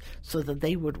workers so that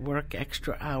they would work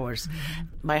extra hours.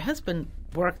 My husband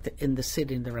worked in the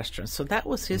city in the restaurant. So that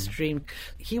was his dream.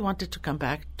 He wanted to come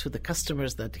back to the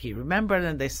customers that he remembered,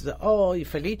 and they said, oh,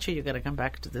 Felice, you got to come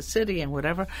back to the city and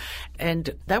whatever.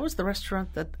 And that was the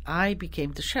restaurant that I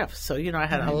became the chef. So, I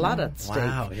had a lot at stake.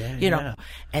 Wow, yeah.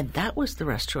 And that was the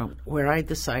restaurant where I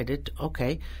decided,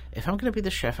 okay, if I'm going to be the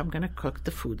chef, I'm going to cook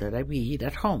the food that we eat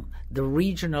at home, the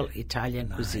regional Italian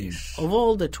cuisine of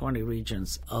all the 20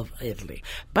 regions of Italy.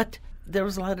 But there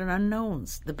was a lot of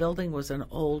unknowns. The building was an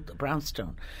old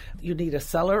brownstone. You need a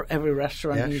cellar. Every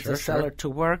restaurant needs a cellar to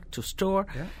work, to store.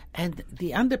 Yeah. And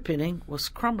the underpinning was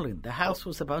crumbling. The house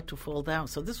was about to fall down.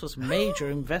 So this was major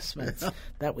investments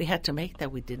that we had to make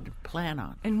that we didn't plan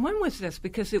on. And when was this?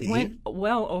 Because it went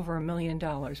well over $1 million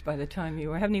by the time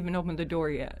you haven't even opened the door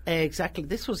yet. Exactly.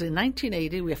 This was in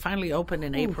 1980. We finally opened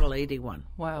in April 81.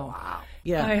 Wow.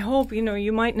 Yeah. I hope,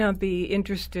 you might not be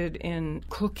interested in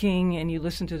cooking and you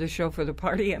listen to the show for the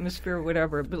party atmosphere or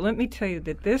whatever, but let me tell you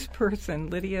that this person,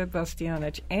 Lydia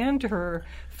Bastianich, and her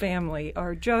family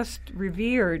are just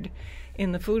revered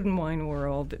in the food and wine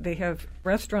world. They have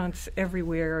restaurants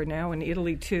everywhere, now in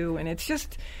Italy too, and it's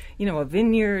just, a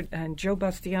vineyard. And Joe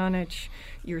Bastianich,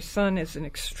 your son, is an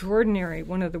extraordinary,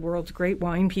 one of the world's great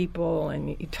wine people,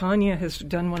 and Tanya has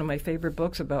done one of my favorite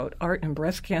books about art and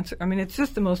breast cancer. I mean, it's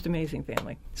just the most amazing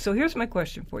family. So here's my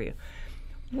question for you.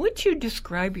 Would you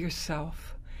describe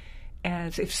yourself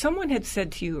as, if someone had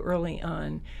said to you early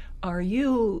on, are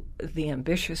you the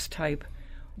ambitious type?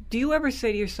 Do you ever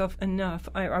say to yourself, enough,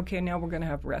 okay, now we're going to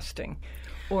have resting?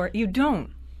 Or you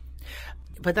don't?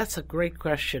 But that's a great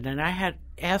question. And I had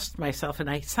asked myself, and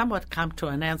I somewhat come to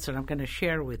an answer I'm going to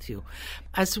share with you.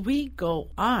 As we go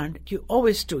on, you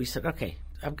always do. You said, okay,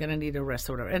 I'm going to need a rest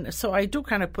or whatever. And so I do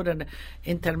kind of put an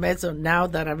intermezzo now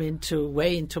that I'm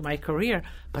way into my career,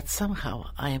 but somehow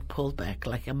I am pulled back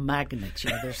like a magnet.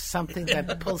 There's something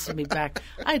that pulls me back.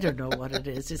 I don't know what it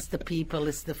is. It's the people,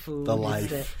 it's the food. The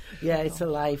life. It's a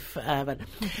life.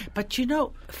 But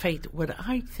Faith, what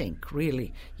I think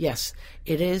really, yes,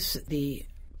 it is the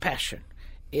passion.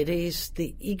 It is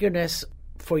the eagerness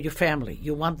for your family.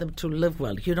 You want them to live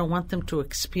well. You don't want them to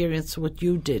experience what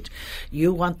you did.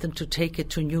 You want them to take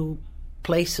it to new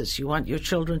places. You want your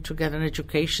children to get an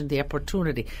education, the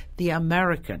opportunity, the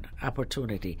American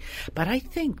opportunity. But I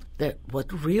think that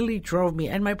what really drove me,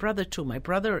 and my brother too,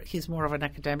 he's more of an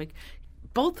academic,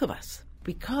 both of us,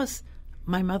 because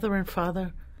my mother and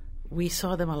father, we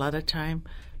saw them a lot of time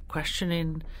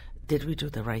questioning, did we do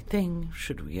the right thing?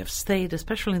 Should we have stayed,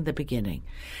 especially in the beginning?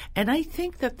 And I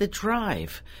think that the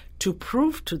drive to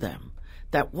prove to them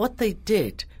that what they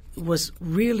did was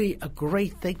really a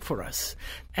great thing for us.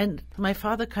 And my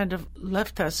father kind of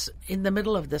left us in the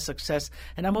middle of the success.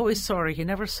 And I'm always sorry, he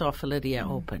never saw Felidia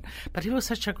open. But he was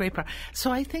such a great part. So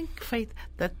I think, Faith,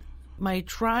 that my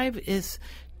drive is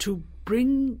to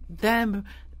bring them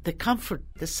the comfort,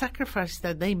 the sacrifice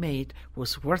that they made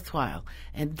was worthwhile.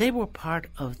 And they were part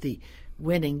of the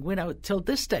winning. Till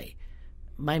this day,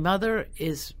 my mother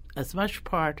is as much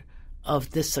part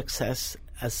of this success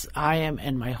as I am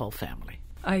and my whole family.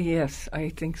 Yes, I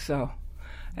think so.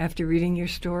 After reading your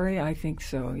story, I think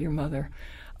so, your mother.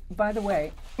 By the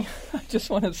way, I just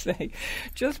want to say,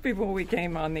 just before we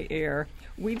came on the air,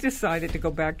 we decided to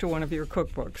go back to one of your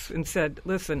cookbooks and said,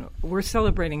 listen, we're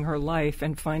celebrating her life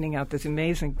and finding out these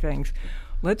amazing things.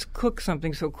 Let's cook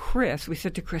something. So we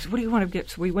said to Chris, what do you want to get?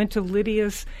 So we went to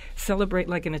Lydia's Celebrate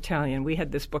Like an Italian. We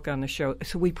had this book on the show.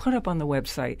 So we put up on the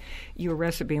website your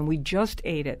recipe, and we just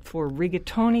ate it for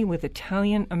rigatoni with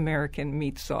Italian-American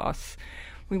meat sauce.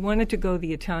 We wanted to go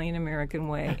the Italian-American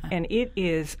way, and it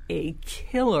is a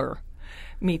killer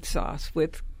meat sauce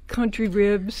with country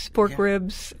ribs, pork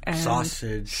ribs, and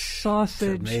sausage,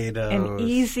 tomatoes. An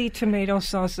easy tomato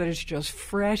sauce that is just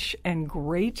fresh and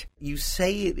great. You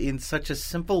say it in such a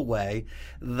simple way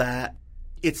that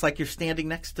it's like you're standing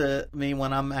next to me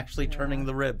when I'm actually turning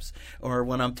the ribs, or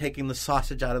when I'm taking the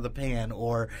sausage out of the pan,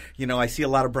 or, I see a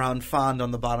lot of brown fond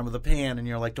on the bottom of the pan, and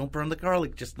you're like, don't burn the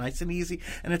garlic, just nice and easy.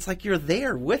 And it's like you're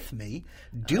there with me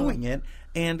doing it.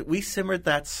 And we simmered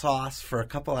that sauce for a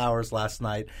couple hours last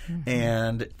night,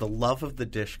 and the love of the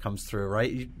dish comes through,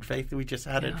 right? Faith, we just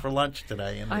had it for lunch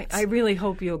today. And I really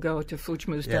hope you'll go to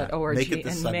fuchmus.org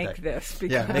and make this.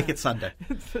 Make it Sunday.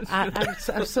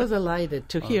 I'm so delighted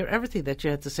to hear everything that you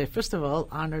had to say. First of all,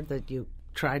 honored that you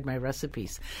tried my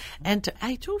recipes. And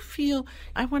I do feel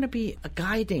I want to be a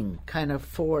guiding kind of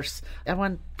force. I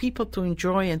want people to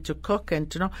enjoy and to cook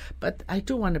and to know, but I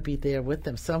do want to be there with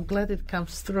them. So I'm glad it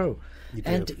comes through.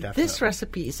 And this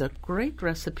recipe is a great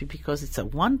recipe because it's a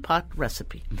one-pot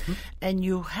recipe. And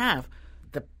you have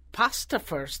the pasta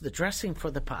first, the dressing for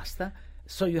the pasta.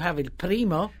 So you have il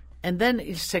primo, and then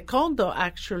il secondo,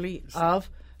 actually, of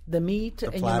the meat,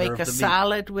 and you make a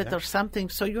salad with or something.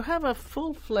 So you have a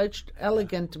full-fledged,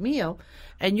 elegant meal,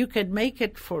 and you can make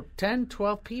it for 10,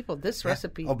 12 people. This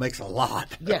recipe... Oh, makes a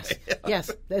lot. Yes,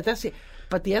 that's it.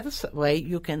 But the other way,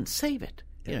 you can save it.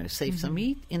 Save some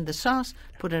meat in the sauce,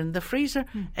 put it in the freezer,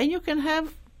 and you can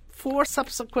have 4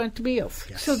 subsequent meals.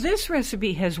 Yes. So this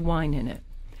recipe has wine in it.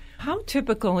 How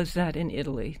typical is that in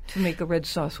Italy, to make a red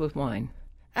sauce with wine?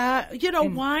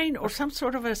 Wine or some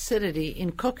sort of acidity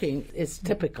in cooking is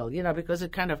typical, because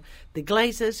it kind of, the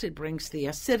glazes, it brings the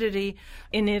acidity.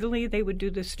 In Italy, they would do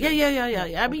this too?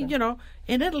 Yeah. I mean,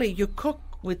 in Italy, you cook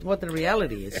with what the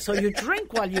reality is. So you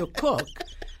drink while you cook.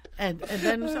 And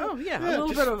then, a little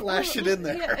just bit of... splash it in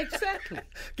there. Yeah, exactly.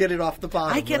 Get it off the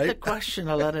bottom, I get right? the question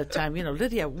a lot of the time,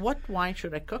 Lydia, what wine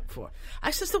should I cook for? I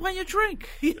says, the one you drink,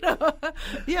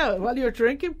 Yeah, while you're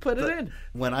drinking, put it in.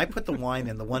 When I put the wine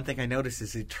in, the one thing I noticed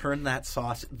is it turned that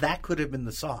sauce. That could have been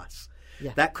the sauce.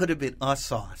 Yeah. That could have been a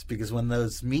sauce, because when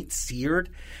those meats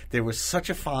seared, there was such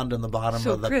a fond on the bottom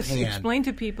of the Chris, pan. explain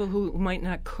to people who might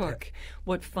not cook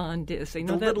what fond is. They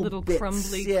know The that little bits,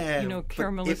 crumbly, but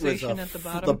caramelization at the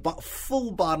bottom. The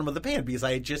full bottom of the pan, because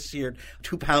I had just seared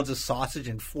 2 pounds of sausage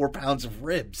and 4 pounds of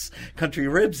ribs, country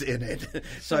ribs in it.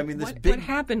 So I mean, this what big.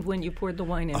 happened when you poured the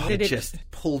wine in? It just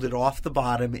pulled it off the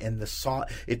bottom, and the sauce.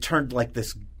 It turned like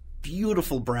this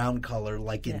beautiful brown color,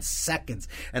 like in seconds,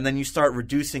 and then you start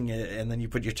reducing it, and then you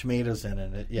put your tomatoes in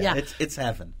it. It's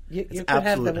heaven. You It's could have the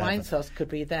absolute wine heaven. sauce could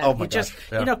be that. Oh, my you just,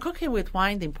 gosh, yeah. Cooking with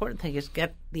wine, the important thing is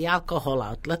get the alcohol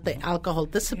out. Let the alcohol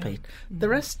dissipate. The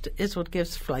rest is what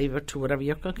gives flavor to whatever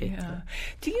you're cooking. Yeah.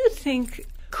 Do you think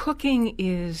cooking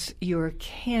is your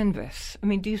canvas? I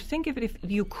mean, do you think of it if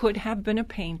you could have been a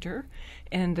painter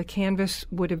and the canvas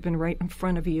would have been right in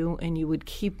front of you and you would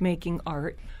keep making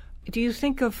art? Do you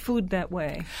think of food that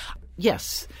way?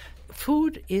 Yes.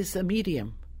 Food is a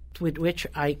medium with which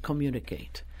I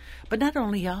communicate. But not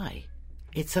only I.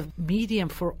 It's a medium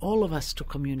for all of us to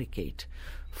communicate.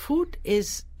 Food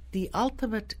is the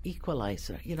ultimate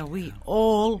equalizer. We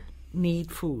all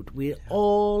need food. We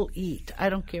all eat. I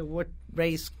don't care what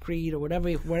race, creed, or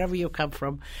wherever you come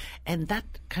from. And that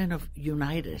kind of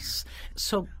unites us.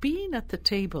 So being at the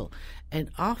table and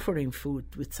offering food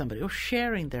with somebody or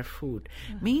sharing their food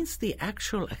means the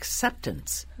actual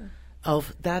acceptance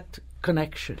of that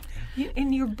connection.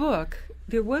 In your book,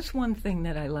 there was one thing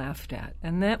that I laughed at,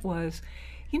 and that was,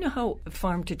 how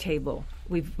farm to table,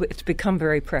 it's become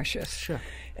very precious. Sure.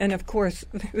 And of course,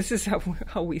 this is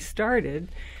how we started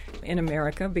in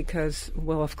America, because,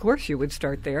 well, of course you would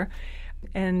start there.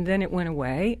 And then it went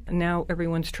away. Now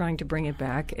everyone's trying to bring it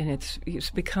back, and it's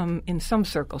become, in some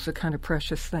circles, a kind of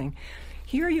precious thing.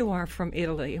 Here you are from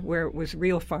Italy, where it was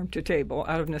real farm to table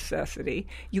out of necessity.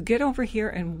 You get over here,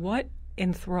 and what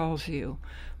enthralls you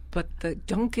but the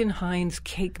Duncan Hines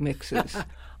cake mixes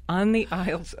on the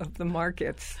aisles of the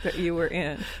markets that you were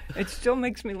in? It still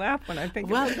makes me laugh when I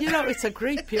think of it. It's a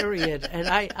great period. And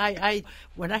I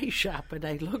when I shop and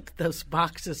I look at those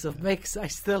boxes of mix, I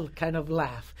still kind of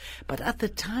laugh. But at the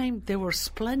time, they were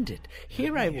splendid.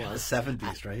 Here I was. The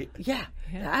 70s, right? Yeah.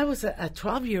 I was a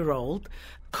 12-year-old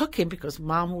cooking because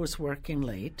Mom was working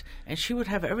late, and she would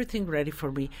have everything ready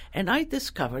for me. And I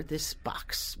discovered this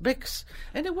box mix,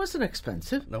 and it wasn't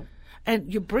expensive. No.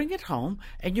 And you bring it home,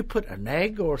 and you put an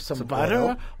egg or some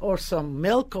butter or some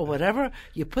milk or whatever.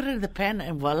 You put it in the pan,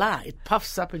 and voila, it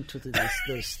puffs up into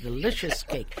this delicious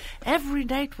cake. Every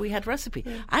night we had recipe.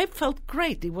 I felt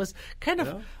great. It was kind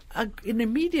of an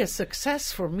immediate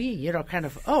success for me,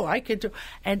 I can do.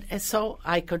 And so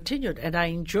I continued, and I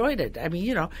enjoyed it. I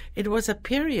mean, it was a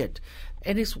period.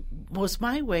 And it was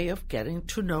my way of getting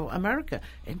to know America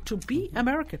and to be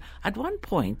American. At one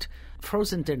point,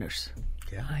 frozen dinners.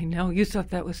 Yeah. I know. You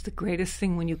thought that was the greatest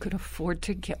thing when you could afford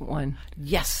to get one.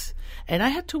 Yes. And I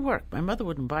had to work. My mother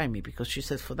wouldn't buy me because she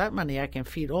said, for that money, I can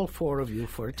feed all 4 of you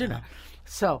for dinner.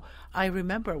 So I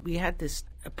remember we had this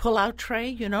pull-out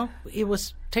tray, It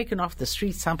was taken off the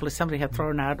street someplace. Somebody had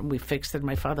thrown out, and we fixed it.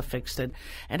 My father fixed it.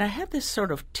 And I had this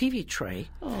sort of TV tray.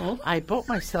 Oh. I bought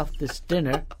myself this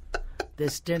dinner,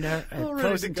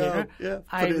 frozen dinner. Yeah.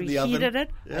 I reheated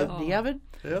it in the oven.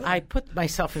 Yeah. I put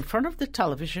myself in front of the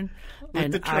television,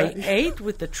 and the tray. I ate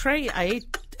with the tray. I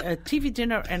ate a TV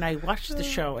dinner, and I watched the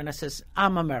show, and I says,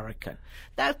 I'm American.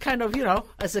 That kind of,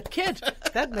 as a kid,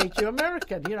 that made you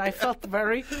American. I felt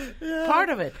very part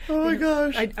of it. Oh, my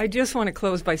gosh. I just want to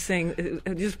close by saying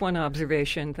just one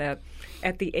observation, that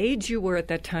at the age you were at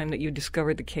that time that you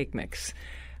discovered the cake mix,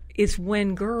 is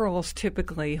when girls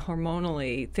typically,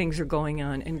 hormonally, things are going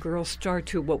on, and girls start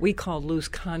to what we call lose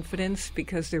confidence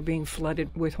because they're being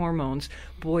flooded with hormones.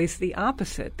 Boys, the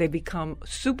opposite. They become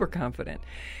super confident.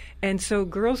 And so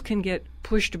girls can get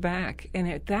pushed back. And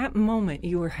at that moment,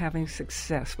 you were having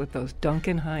success with those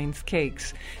Duncan Hines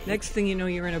cakes. Next thing you know,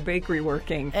 you're in a bakery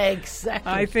working.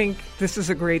 Exactly. I think this is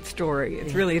a great story.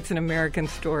 It's an American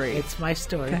story. It's my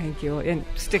story. Thank you. And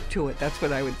stick to it. That's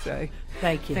what I would say.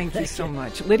 Thank you. Thank you so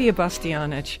much. Lydia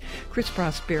Bastianich, Chris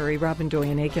Prosperi, Robin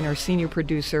Doyen-Aiken, our senior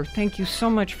producer. Thank you so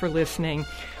much for listening.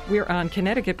 We're on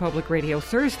Connecticut Public Radio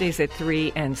Thursdays at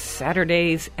 3 and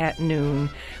Saturdays at noon.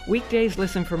 Weekdays,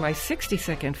 listen for my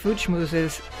 60-second food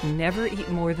schmoozes. Never eat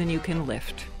more than you can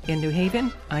lift. In New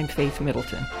Haven, I'm Faith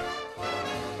Middleton.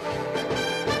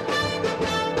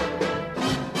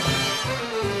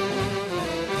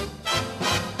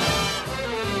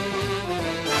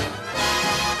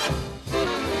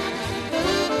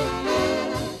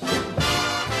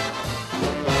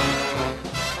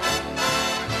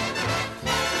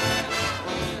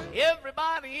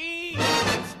 Everybody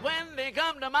eats when they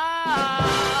come to mind.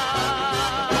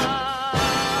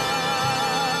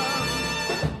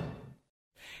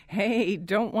 Hey,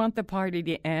 don't want the party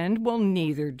to end? Well,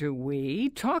 neither do we.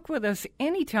 Talk with us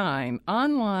anytime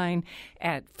online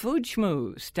at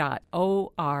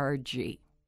foodschmooze.org.